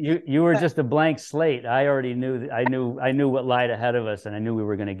wasn't. you were just a blank slate. I already knew. I knew what lied ahead of us, and I knew we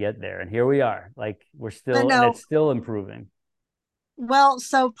were going to get there. And here we are. Like we're I still, and know. it's still improving. Well,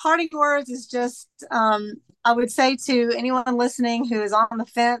 so parting words is just, I would say to anyone listening who is on the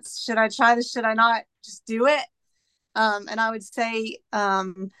fence, should I try this? Should I not? Just do it. And I would say,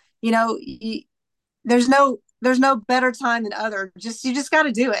 you know, there's no better time than other. You just got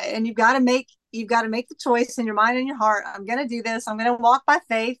to do it, and you've got to make the choice in your mind and your heart. I'm going to do this. I'm going to walk by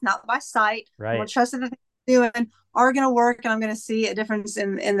faith, not by sight. I'm going Right. to trust that the things I'm doing are going to work, and I'm going to see a difference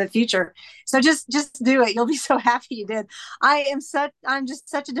in the future. So just do it. You'll be so happy you did. I'm just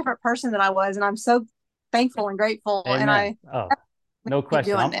such a different person than I was, and I'm so thankful and grateful. And Amen. I Oh, no keep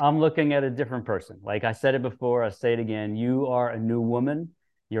question. doing it. I'm looking at a different person. Like I said it before, I'll say it again. You are a new woman.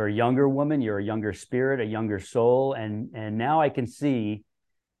 You're a younger woman. You're a younger spirit, a younger soul. And now I can see,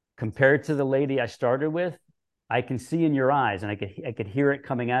 compared to the lady I started with, I can see in your eyes, and I could hear it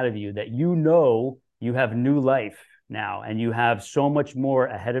coming out of you, that you have new life now, and you have so much more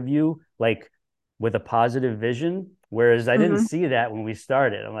ahead of you, like with a positive vision. Whereas I didn't Mm-hmm. see that when we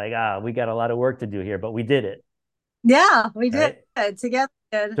started. I'm like, we got a lot of work to do here, but we did it. Yeah, we did Right. it together,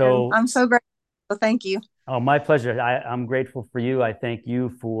 and So, I'm so grateful. Thank you. oh, my pleasure. I'm grateful for you. I thank you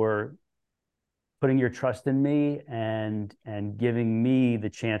for putting your trust in me and giving me the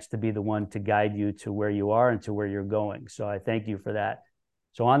chance to be the one to guide you to where you are and to where you're going. So I thank you for that.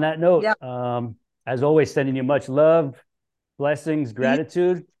 So on that note, Yeah. as always, sending you much love, blessings, You,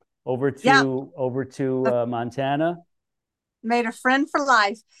 gratitude yeah. over to Montana. Made a friend for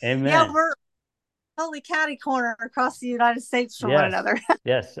life. Yeah, Amen. we're totally catty corner across the United States from one Yes. another.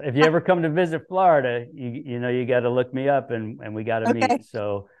 Yes. If you ever come to visit Florida, you know you got to look me up, and we got to Okay. meet.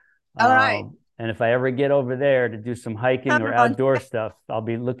 So, All right. and if I ever get over there to do some hiking or Come on. outdoor stuff, I'll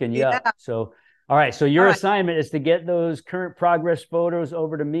be looking you up. Yeah. So, all right. So All your right. assignment is to get those current progress photos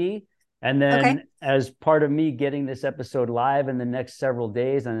over to me, and Okay. then as part of me getting this episode live in the next several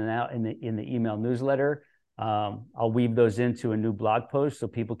days, and then out in the email newsletter, I'll weave those into a new blog post so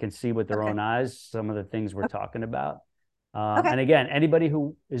people can see with their Okay. own eyes some of the things we're talking about. Okay. And again, anybody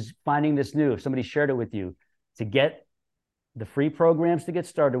who is finding this new, if somebody shared it with you, to get the free programs to get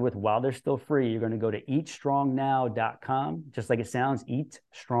started with while they're still free, you're going to go to eatstrongnow.com, just like it sounds,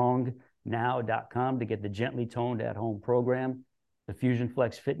 eatstrongnow.com, to get the gently toned at home program, the Fusion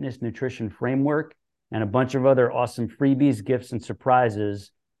Flex Fitness Nutrition Framework, and a bunch of other awesome freebies, gifts, and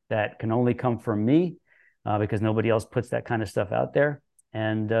surprises that can only come from me, because nobody else puts that kind of stuff out there.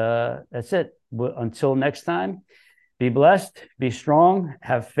 And that's it. Until next time, be blessed, be strong,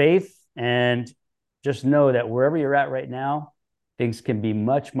 have faith, and just know that wherever you're at right now, things can be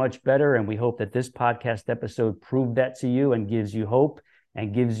much, much better. And we hope that this podcast episode proved that to you and gives you hope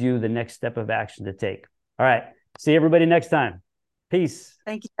and gives you the next step of action to take. All right. See everybody next time. Peace.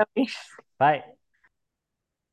 Thank you, Toby. Bye.